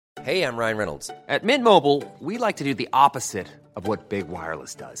Hey, I'm Ryan Reynolds. At Mint Mobile, we like to do the opposite of what Big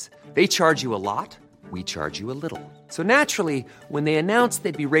Wireless does. They charge you a lot, we charge you a little. So naturally, when they announced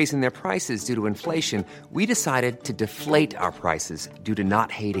they'd be raising their prices due to inflation, we decided to deflate our prices due to not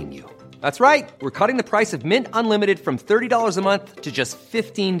hating you. That's right. We're cutting the price of Mint Unlimited from $30 a month to just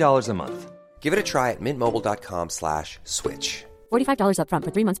 $15 a month. Give it a try at mintmobile.com/switch. $45 up front for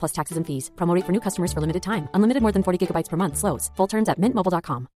 3 months plus taxes and fees. Promo rate for new customers for limited time. Unlimited more than 40 gigabytes per month. Slows full terms at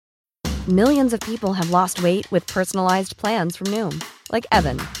mintmobile.com. Millions of people have lost weight with personalized plans from Noom. Like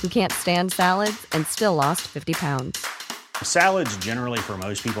Evan, who can't stand salads and still lost 50 pounds. Salads generally for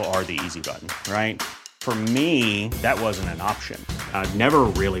most people are the easy button, right? For me, that wasn't an option. I never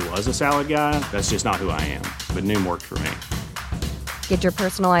really was a salad guy. That's just not who I am. But Noom worked for me. Get your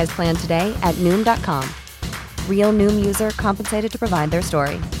personalized plan today at Noom.com. Real Noom user compensated to provide their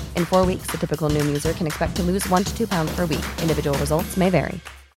story. In 4 weeks, the typical Noom user can expect to lose 1 to 2 pounds per week. Individual results may vary.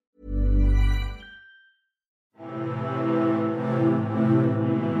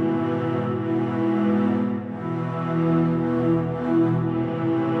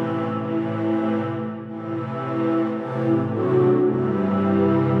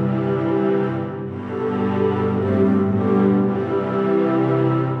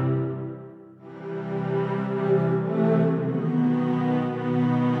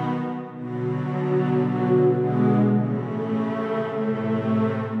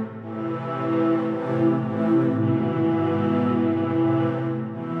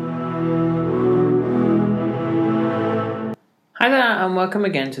 Hi there, and welcome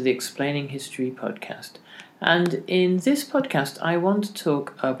again to the Explaining History podcast. And in this podcast, I want to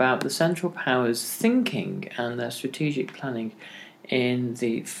talk about the Central Powers' thinking and their strategic planning in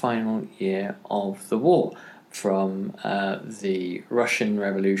the final year of the war, from the Russian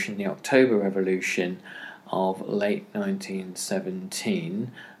Revolution, the October Revolution of late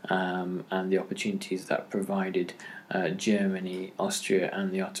 1917, and the opportunities that provided Germany, Austria,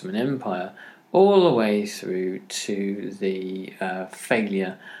 and the Ottoman Empire, all the way through to the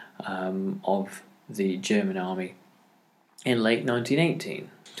failure of the German army in late 1918.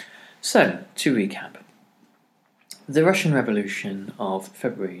 So, to recap, the Russian Revolution of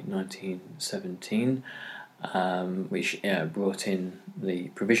February 1917, which brought in the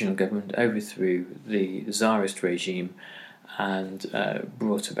provisional government, overthrew the Tsarist regime, and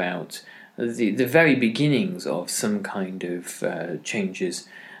brought about the very beginnings of some kind of changes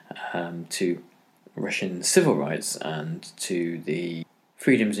to Russian civil rights and to the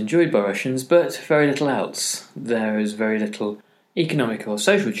freedoms enjoyed by Russians, but very little else. There is very little economic or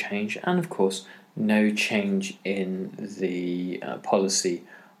social change, and of course no change in the policy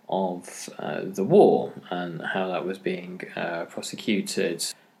of the war and how that was being prosecuted.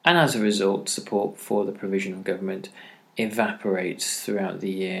 And as a result, support for the provisional government evaporates throughout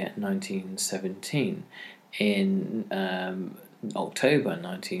the year 1917. In October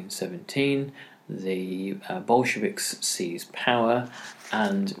 1917, the Bolsheviks seize power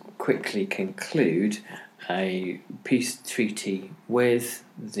and quickly conclude a peace treaty with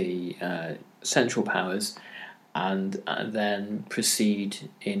the Central Powers, and then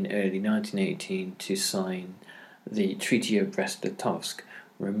proceed in early 1918 to sign the Treaty of Brest-Litovsk,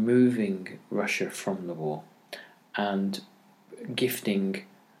 removing Russia from the war and gifting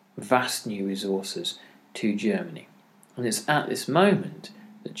vast new resources to Germany. And it's at this moment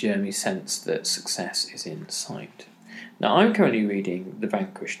that Germany sensed that success is in sight. Now, I'm currently reading The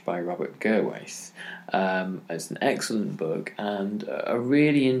Vanquished by Robert Gerwaith. It's an excellent book and a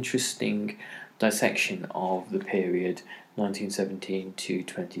really interesting dissection of the period 1917 to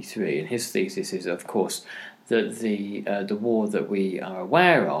 23. And his thesis is, of course, that the war that we are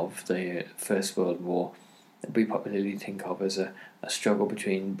aware of, the First World War, that we popularly think of as a struggle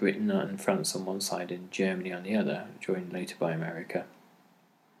between Britain and France on one side and Germany on the other, joined later by America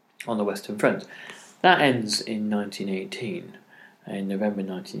on the Western Front. That ends in 1918, in November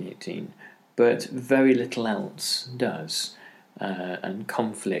 1918, but very little else does, and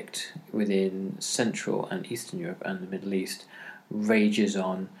conflict within Central and Eastern Europe and the Middle East rages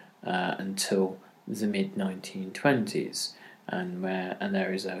on until the mid-1920s, and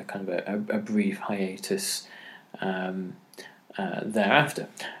there is a kind of a brief hiatus thereafter.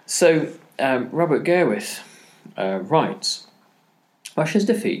 So Robert Gerwaith writes, Russia's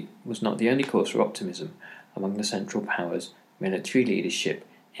defeat was not the only cause for optimism among the Central Powers' military leadership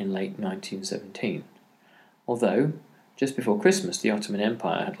in late 1917. Although, just before Christmas, the Ottoman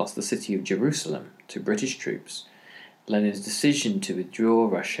Empire had lost the city of Jerusalem to British troops, Lenin's decision to withdraw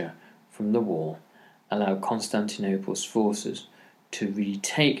Russia from the war allowed Constantinople's forces to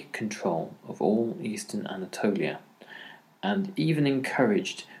retake control of all eastern Anatolia, and even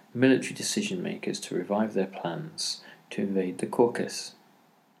encouraged military decision makers to revive their plans to invade the Caucasus.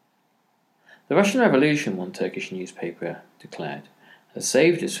 The Russian Revolution, one Turkish newspaper declared, has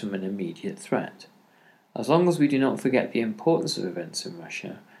saved us from an immediate threat. As long as we do not forget the importance of events in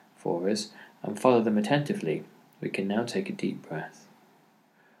Russia for us and follow them attentively, we can now take a deep breath.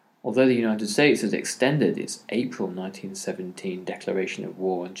 Although the United States has extended its April 1917 declaration of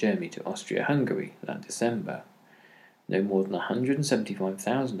war on Germany to Austria-Hungary that December, no more than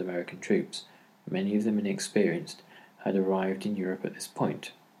 175,000 American troops, many of them inexperienced, had arrived in Europe at this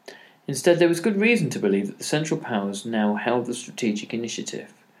point. Instead, there was good reason to believe that the Central Powers now held the strategic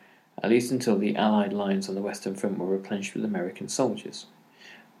initiative, at least until the Allied lines on the Western Front were replenished with American soldiers.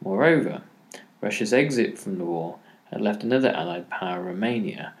 Moreover, Russia's exit from the war had left another Allied power,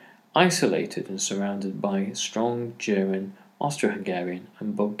 Romania, isolated and surrounded by strong German, Austro-Hungarian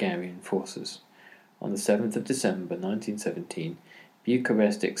and Bulgarian forces. On the 7th of December 1917,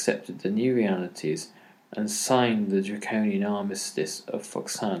 Bucharest accepted the new realities and signed the draconian armistice of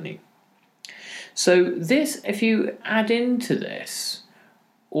Foxani. So this, if you add into this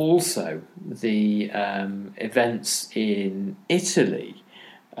also the events in Italy,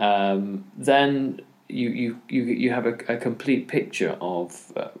 then you have a complete picture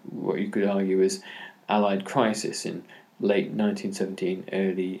of what you could argue is Allied crisis in late 1917,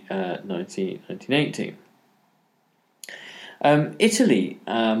 early 1918. Italy,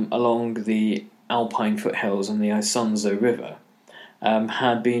 along the Alpine foothills and the Isonzo River,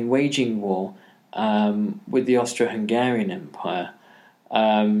 had been waging war with the Austro-Hungarian Empire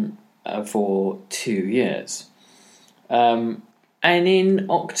for 2 years. And in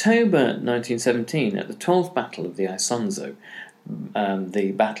October 1917, at the 12th Battle of the Isonzo,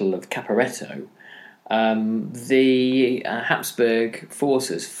 the Battle of Caporetto, the Habsburg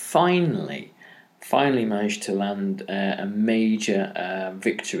forces finally managed to land a major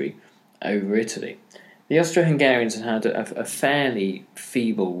victory over Italy. The Austro-Hungarians had a fairly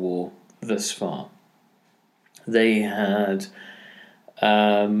feeble war thus far. They had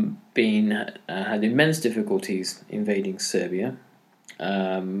had immense difficulties invading Serbia,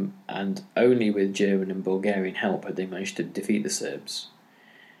 and only with German and Bulgarian help had they managed to defeat the Serbs.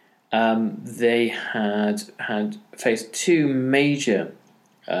 They had faced two major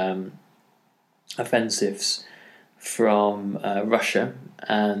offensives from Russia,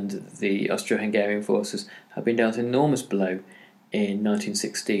 and the Austro-Hungarian forces had been dealt an enormous blow in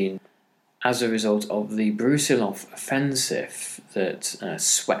 1916 as a result of the Brusilov offensive that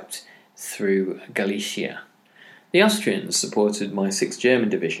swept through Galicia. The Austrians, supported by 6 German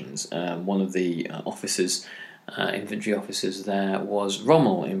divisions, one of the infantry officers there was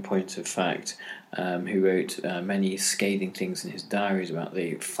Rommel, in point of fact, who wrote many scathing things in his diaries about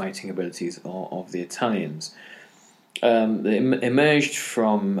the fighting abilities of the Italians. They emerged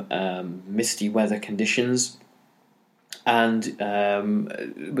from misty weather conditions and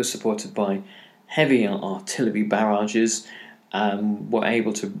was supported by heavy artillery barrages, were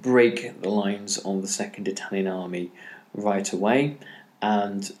able to break the lines of the 2nd Italian Army right away,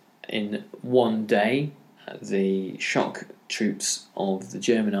 and in one day the shock troops of the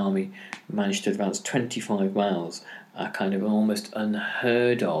German army managed to advance 25 miles, a kind of almost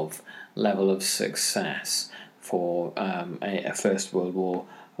unheard of level of success for a First World War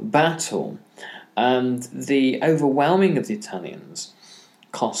battle. And the overwhelming of the Italians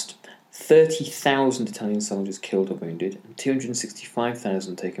cost 30,000 Italian soldiers killed or wounded and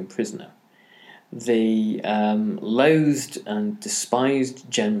 265,000 taken prisoner. The loathed and despised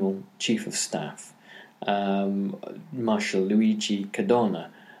General Chief of Staff, Marshal Luigi Cadorna,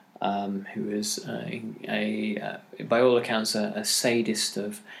 who was by all accounts a sadist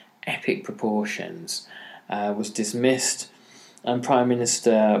of epic proportions, was dismissed, and Prime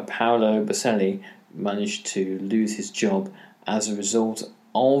Minister Paolo Boselli managed to lose his job as a result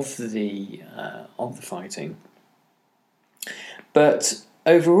of the fighting. But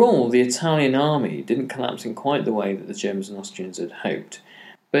overall, the Italian army didn't collapse in quite the way that the Germans and Austrians had hoped.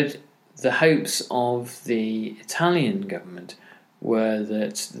 But the hopes of the Italian government were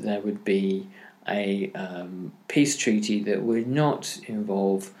that there would be a peace treaty that would not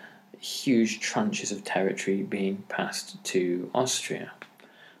involve huge tranches of territory being passed to Austria.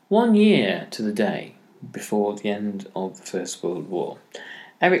 1 year to the day before the end of the First World War,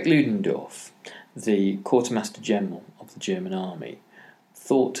 Erich Ludendorff, the Quartermaster General of the German Army,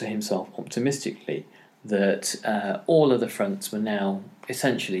 thought to himself optimistically that all other fronts were now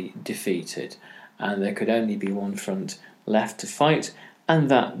essentially defeated, and there could only be one front left to fight,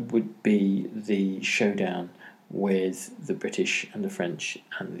 and that would be the showdown with the British and the French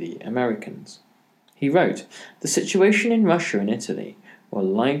and the Americans. He wrote, "The situation in Russia and Italy will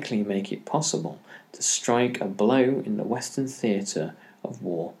likely make it possible to strike a blow in the Western theatre of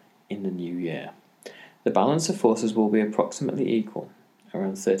war in the new year. The balance of forces will be approximately equal.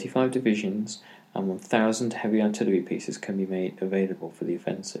 Around 35 divisions and 1,000 heavy artillery pieces can be made available for the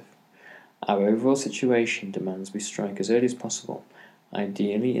offensive. Our overall situation demands we strike as early as possible,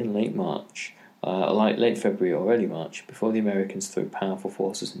 ideally in late February or early March, before the Americans throw powerful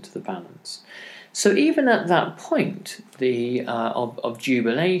forces into the balance. So even at that point of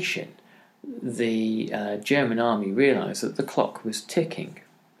jubilation, the German army realised that the clock was ticking.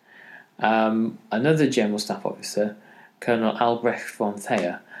 Another General Staff officer, Colonel Albrecht von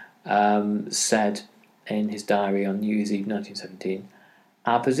Thayer, said in his diary on New Year's Eve 1917,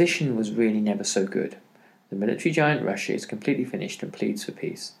 "Our position was really never so good. The military giant Russia is completely finished and pleads for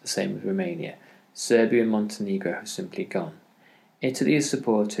peace, the same as Romania. Serbia and Montenegro have simply gone. Italy is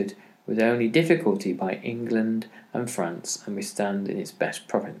supported with only difficulty by England and France, and we stand in its best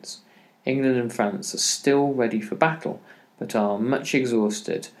province. England and France are still ready for battle, but are much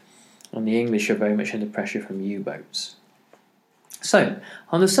exhausted, and the English are very much under pressure from U-boats." So,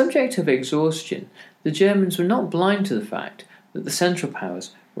 on the subject of exhaustion, the Germans were not blind to the fact that the Central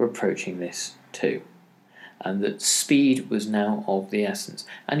Powers were approaching this too, and that speed was now of the essence.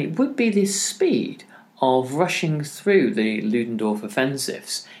 And it would be this speed of rushing through the Ludendorff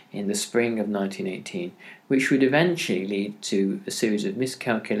offensives in the spring of 1918, which would eventually lead to a series of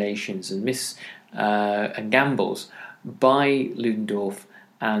miscalculations and gambles by Ludendorff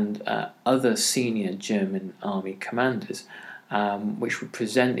and other senior German army commanders, which would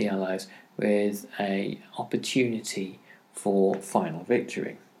present the Allies with an opportunity for final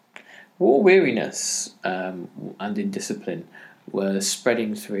victory. War weariness and indiscipline were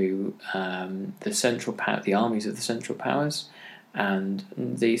spreading through the armies of the Central Powers and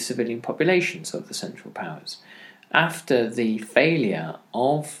the civilian populations of the Central Powers. After the failure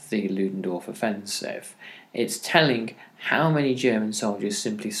of the Ludendorff offensive, it's telling how many German soldiers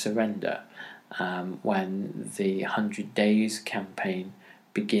simply surrender when the 100 Days campaign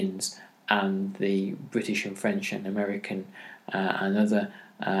begins and the British and French and American and other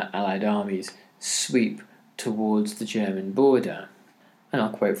Allied armies sweep towards the German border. And I'll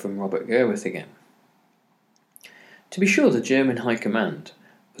quote from Robert Gerwith again. To be sure, the German High Command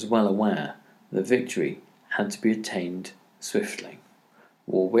was well aware that victory had to be attained swiftly.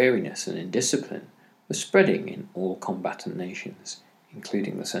 War weariness and indiscipline were spreading in all combatant nations,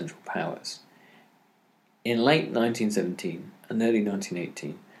 including the Central Powers. In late 1917 and early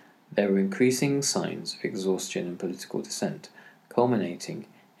 1918, there were increasing signs of exhaustion and political dissent, culminating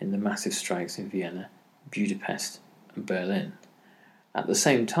in the massive strikes in Vienna, Budapest, and Berlin. At the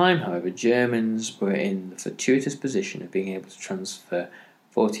same time, however, Germans were in the fortuitous position of being able to transfer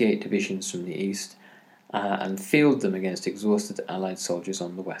 48 divisions from the east and field them against exhausted Allied soldiers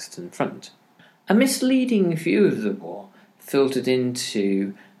on the Western Front. A misleading view of the war filtered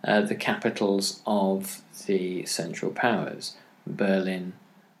into the capitals of the Central Powers, Berlin,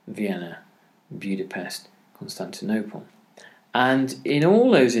 Vienna, Budapest, Constantinople. And in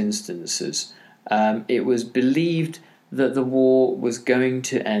all those instances, it was believed that the war was going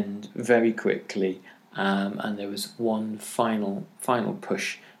to end very quickly, and there was one final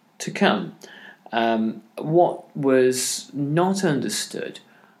push to come. What was not understood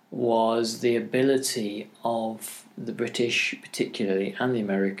was the ability of the British, particularly, and the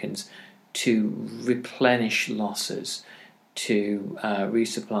Americans to replenish losses, to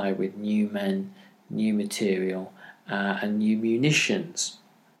resupply with new men, new material, and new munitions.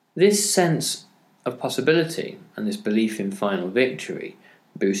 This sense of possibility and this belief in final victory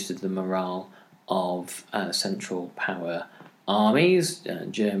boosted the morale of Central Power armies,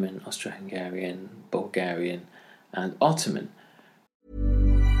 German, Austro-Hungarian, Bulgarian, and Ottoman.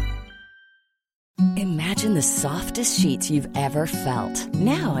 Imagine the softest sheets you've ever felt.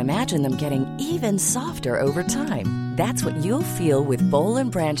 Now imagine them getting even softer over time. That's what you'll feel with Boll &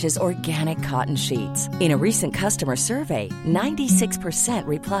 Branch's organic cotton sheets. In a recent customer survey, 96%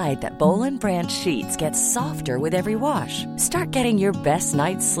 replied that Boll & Branch sheets get softer with every wash. Start getting your best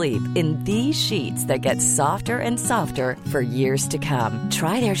night's sleep in these sheets that get softer and softer for years to come.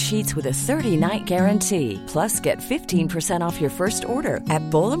 Try their sheets with a 30-night guarantee. Plus, get 15% off your first order at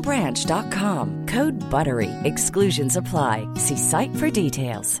bollandbranch.com. Code BUTTERY. Exclusions apply. See site for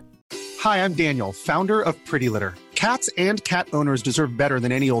details. Hi, I'm Daniel, founder of Pretty Litter. Cats and cat owners deserve better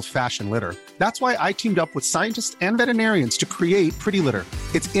than any old-fashioned litter. That's why I teamed up with scientists and veterinarians to create Pretty Litter.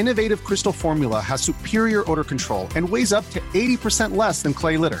 Its innovative crystal formula has superior odor control and weighs up to 80% less than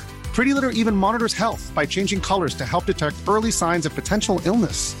clay litter. Pretty Litter even monitors health by changing colors to help detect early signs of potential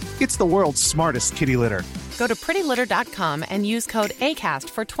illness. It's the world's smartest kitty litter. Go to prettylitter.com and use code ACAST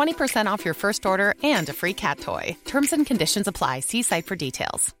for 20% off your first order and a free cat toy. Terms and conditions apply. See site for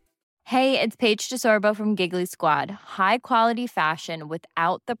details. Hey, it's Paige DeSorbo from Giggly Squad. High quality fashion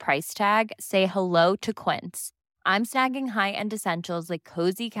without the price tag. Say hello to Quince. I'm snagging high-end essentials like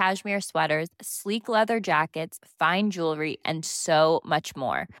cozy cashmere sweaters, sleek leather jackets, fine jewelry, and so much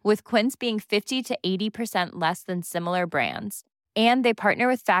more. With Quince being 50 to 80% less than similar brands. And they partner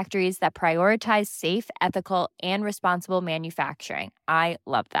with factories that prioritize safe, ethical, and responsible manufacturing. I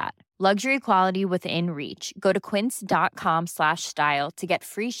love that. Luxury quality within reach. Go to quince.com/style to get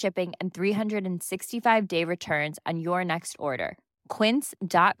free shipping and 365-day returns on your next order.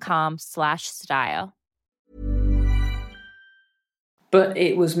 Quince.com/style. But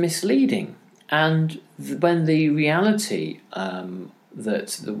it was misleading. And when the reality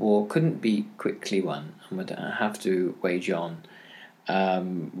that the war couldn't be quickly won and would have to wage on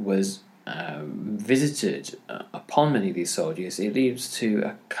was visited upon many of these soldiers, it leads to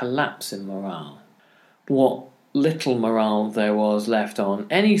a collapse in morale. What little morale there was left on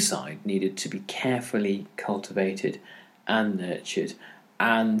any side needed to be carefully cultivated and nurtured.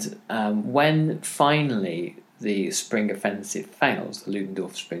 And when finally the spring offensive fails, the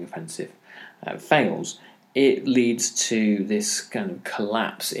Ludendorff spring offensive fails, it leads to this kind of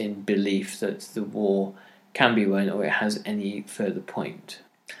collapse in belief that the war can be won or it has any further point.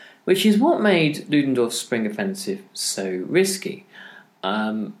 Which is what made Ludendorff's spring offensive so risky.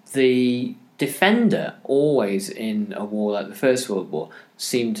 The defender, always in a war like the First World War,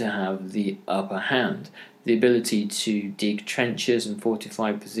 seemed to have the upper hand. The ability to dig trenches and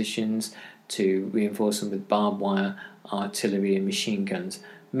fortify positions, to reinforce them with barbed wire, artillery and machine guns,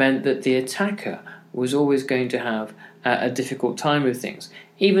 meant that the attacker was always going to have a difficult time with things.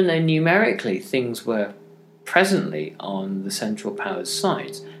 Even though numerically things were presently on the Central Powers'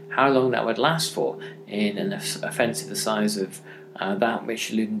 side, how long that would last for in an offensive the size of that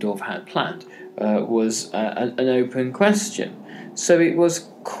which Ludendorff had planned was an open question. So it was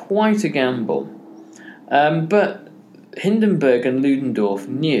quite a gamble. But Hindenburg and Ludendorff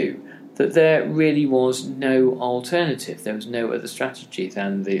knew that there really was no alternative. There was no other strategy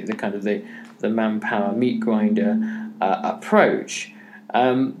than the manpower meat grinder approach.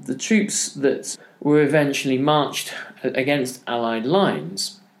 The troops that were eventually marched against Allied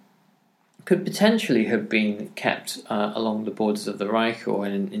lines could potentially have been kept along the borders of the Reich or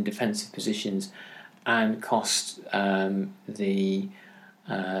in defensive positions and cost the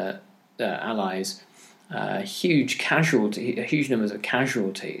Allies huge numbers of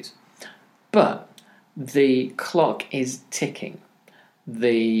casualties. But the clock is ticking.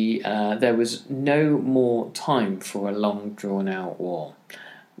 There was no more time for a long drawn-out war.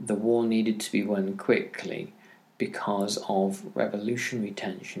 The war needed to be won quickly because of revolutionary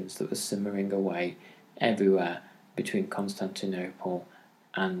tensions that were simmering away everywhere between Constantinople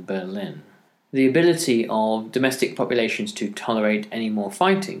and Berlin. The ability of domestic populations to tolerate any more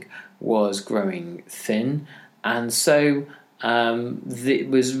fighting was growing thin, and so it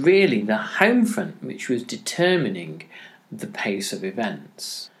was really the home front which was determining the pace of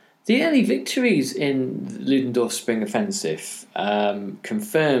events. The early victories in Ludendorff's spring offensive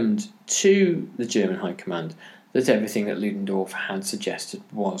confirmed to the German High Command that everything that Ludendorff had suggested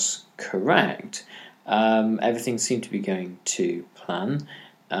was correct. Everything seemed to be going to plan.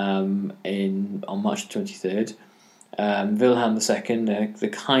 On March 23rd, Wilhelm II, the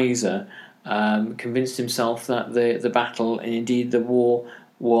Kaiser, convinced himself that the battle, and indeed the war,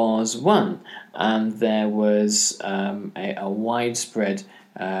 was won, and there was a widespread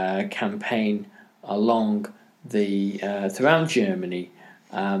campaign along throughout Germany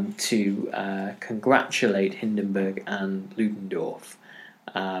to congratulate Hindenburg and Ludendorff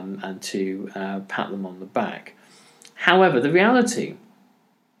and to pat them on the back. However, the reality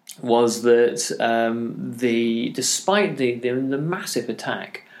was that despite the massive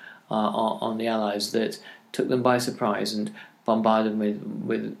attack on the Allies that took them by surprise and bombarded them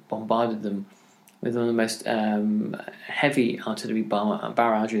with one of the most heavy artillery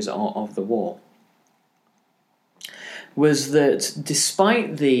barrages of the war, was that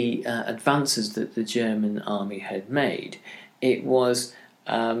despite the advances that the German army had made, it was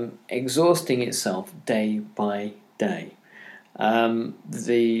exhausting itself day by day.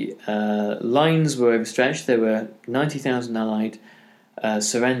 The lines were overstretched. There were 90,000 Allied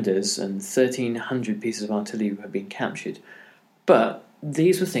surrenders and 1,300 pieces of artillery had been captured. But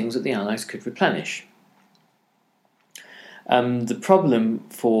these were things that the Allies could replenish. The problem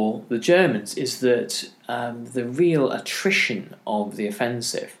for the Germans is that the real attrition of the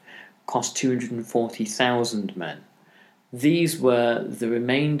offensive cost 240,000 men. These were the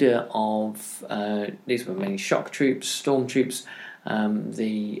remainder of these were mainly shock troops, storm troops,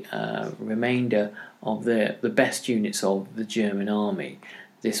 the remainder of the best units of the German army.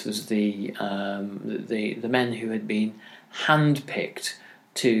 This was the men who had been handpicked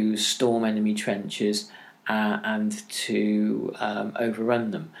to storm enemy trenches and to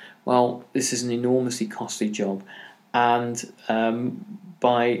overrun them. Well, this is an enormously costly job, and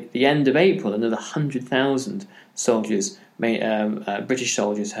by the end of April, another 100,000 soldiers, British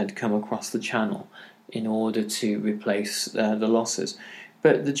soldiers, had come across the Channel in order to replace the losses.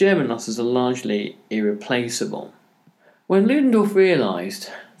 But the German losses are largely irreplaceable. When Ludendorff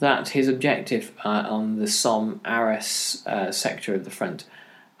realised that his objective on the Somme-Arras sector of the front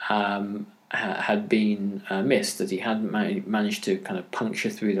had been missed, that he hadn't managed to kind of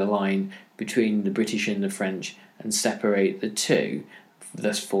puncture through the line between the British and the French and separate the two,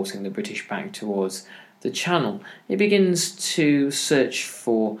 thus forcing the British back towards the Channel, he begins to search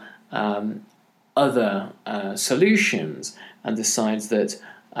for other solutions and decides that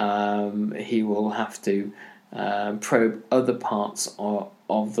he will have to probe other parts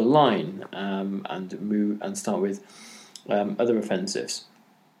of the line and start with other offensives.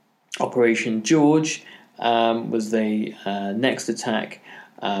 Operation George was the next attack,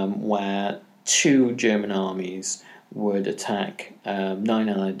 where two German armies would attack 9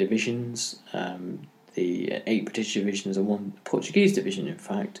 Allied divisions, the 8 British divisions and 1 Portuguese division, in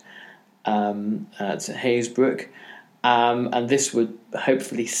fact, at Hazebrouck, and this would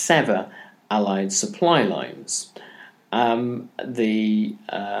hopefully sever Allied supply lines. The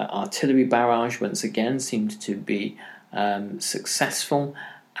artillery barrage once again seemed to be successful,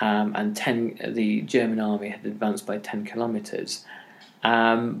 and the German army had advanced by 10 kilometres.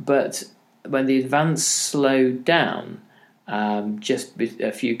 But when the advance slowed down, just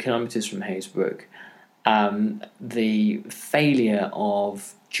a few kilometres from Hazebrouck, the failure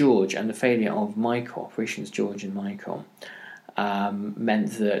of George and the failure of Michael, Operations George and Michael,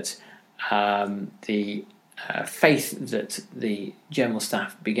 meant that the faith that the General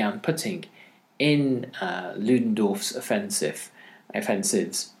Staff began putting in Ludendorff's offensives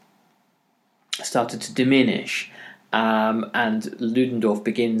started to diminish, and Ludendorff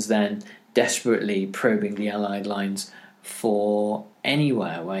begins then desperately probing the Allied lines for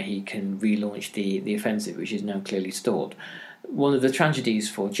anywhere where he can relaunch the offensive, which is now clearly stalled. One of the tragedies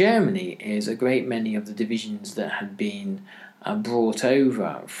for Germany is a great many of the divisions that had been brought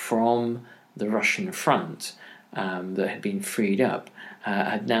over from the Russian front, that had been freed up,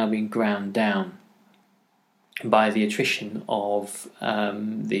 had now been ground down by the attrition of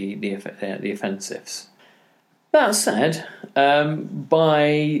the offensives. That said,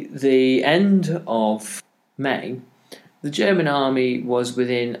 by the end of May, the German army was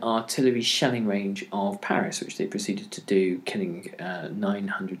within artillery shelling range of Paris, which they proceeded to do, killing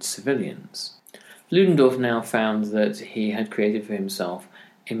 900 civilians. Ludendorff now found that he had created for himself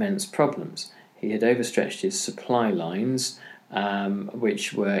immense problems. He had overstretched his supply lines,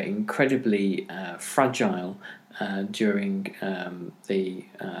 which were incredibly fragile during the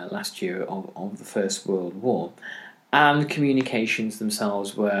last year of the First World War, and communications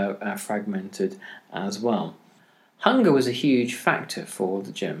themselves were fragmented as well. Hunger was a huge factor for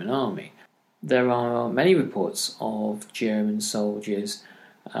the German army. There are many reports of German soldiers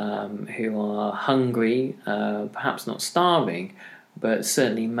who are hungry, perhaps not starving, but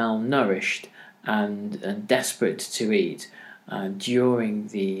certainly malnourished and desperate to eat during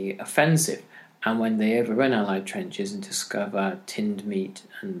the offensive, and when they overrun Allied trenches and discover tinned meat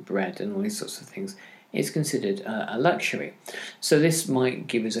and bread and all these sorts of things, it's considered a luxury. So this might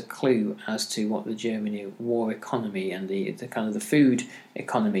give us a clue as to what the German war economy and the kind of the food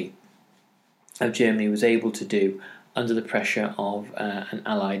economy of Germany was able to do under the pressure of an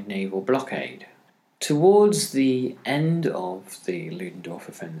Allied naval blockade. Towards the end of the Ludendorff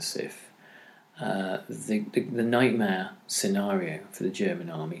offensive, the nightmare scenario for the German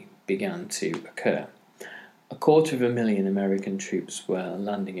army began to occur. 250,000 American troops were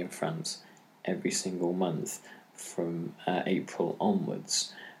landing in France every single month from April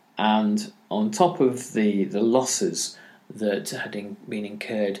onwards, and on top of the losses that had been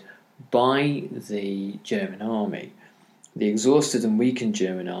incurred by the German army, the exhausted and weakened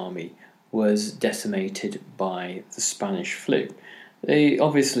German army was decimated by the Spanish flu. The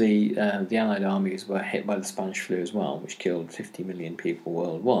Allied armies were hit by the Spanish flu as well, which killed 50 million people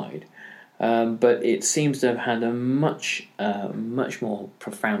worldwide. But it seems to have had a much more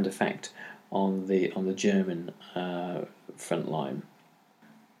profound effect on the German front line.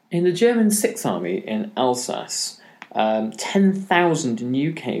 In the German Sixth Army in Alsace, 10,000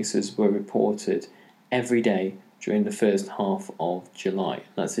 new cases were reported every day during the first half of July.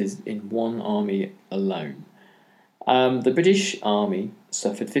 That's in one army alone. The British Army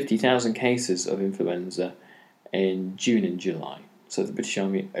suffered 50,000 cases of influenza in June and July. So the British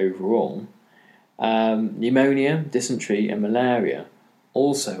Army overall. Pneumonia, dysentery and malaria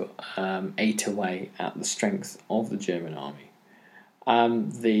also ate away at the strength of the German army.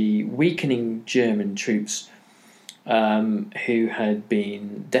 The weakening German troops who had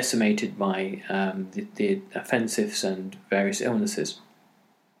been decimated by the offensives and various illnesses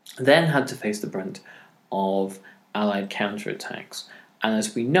then had to face the brunt of Allied counterattacks. And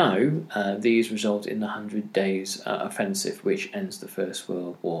as we know, these result in the 100 Days Offensive, which ends the First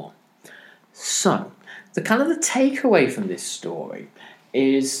World War. So, the takeaway from this story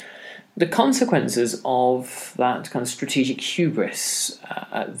is the consequences of that kind of strategic hubris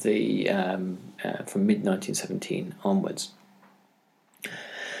at from mid-1917 onwards.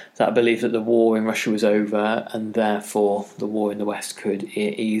 That belief that the war in Russia was over and therefore the war in the West could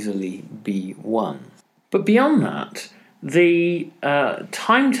easily be won. But beyond that, the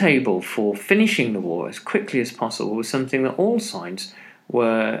timetable for finishing the war as quickly as possible was something that all sides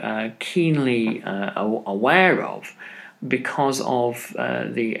were keenly aware of, because of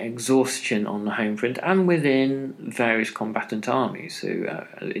the exhaustion on the home front and within various combatant armies. So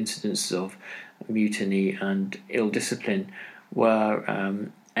incidents of mutiny and ill discipline were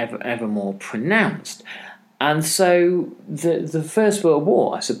ever more pronounced. And so the First World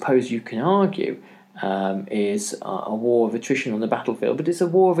War, I suppose you can argue, is a war of attrition on the battlefield, but it's a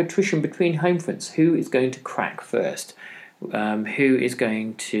war of attrition between home fronts. Who is going to crack first? Who is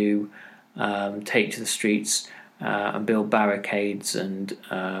going to take to the streets and build barricades and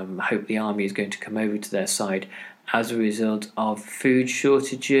hope the army is going to come over to their side as a result of food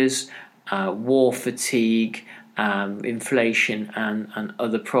shortages, war fatigue, inflation and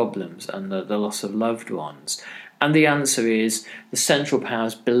other problems, and the loss of loved ones? And the answer is the Central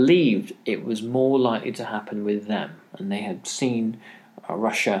Powers believed it was more likely to happen with them, and they had seen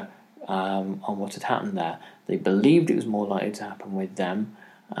Russia on what had happened there. They believed it was more likely to happen with them,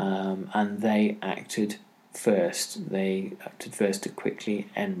 and they acted first. They acted first to quickly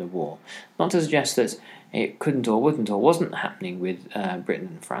end the war. Not to suggest that it couldn't or wouldn't or wasn't happening with Britain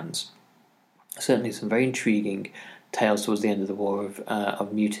and France. Certainly some very intriguing tales towards the end of the war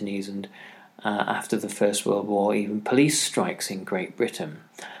of mutinies and after the First World War, even police strikes in Great Britain.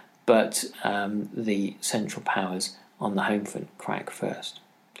 But the Central Powers on the home front crack first.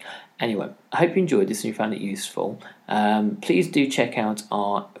 Anyway, I hope you enjoyed this and you found it useful. Please do check out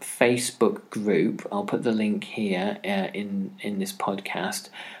our Facebook group. I'll put the link here in this podcast,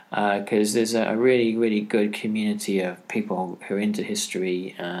 because there's a really, really good community of people who are into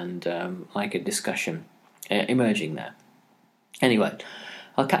history and like a discussion emerging there. Anyway,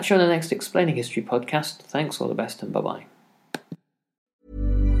 I'll catch you on the next Explaining History podcast. Thanks, all the best, and bye-bye.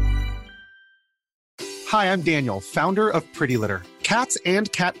 Hi, I'm Daniel, founder of Pretty Litter. Cats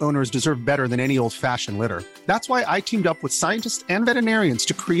and cat owners deserve better than any old-fashioned litter. That's why I teamed up with scientists and veterinarians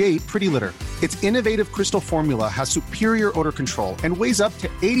to create Pretty Litter. Its innovative crystal formula has superior odor control and weighs up to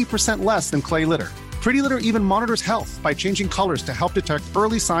 80% less than clay litter. Pretty Litter even monitors health by changing colors to help detect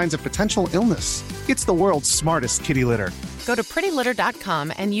early signs of potential illness. It's the world's smartest kitty litter. Go to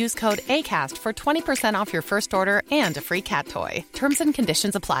prettylitter.com and use code ACAST for 20% off your first order and a free cat toy. Terms and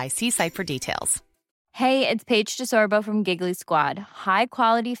conditions apply. See site for details. Hey, it's Paige DeSorbo from Giggly Squad. High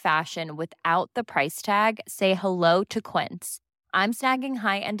quality fashion without the price tag. Say hello to Quince. I'm snagging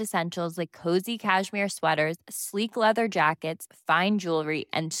high-end essentials like cozy cashmere sweaters, sleek leather jackets, fine jewelry,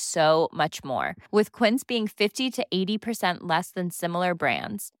 and so much more. With Quince being 50 to 80% less than similar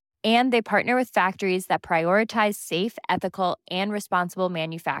brands. And they partner with factories that prioritize safe, ethical, and responsible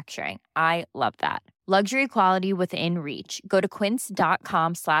manufacturing. I love that. Luxury quality within reach. Go to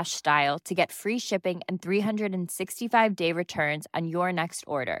quince.com/style to get free shipping and 365-day returns on your next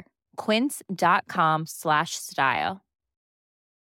order. Quince.com/style.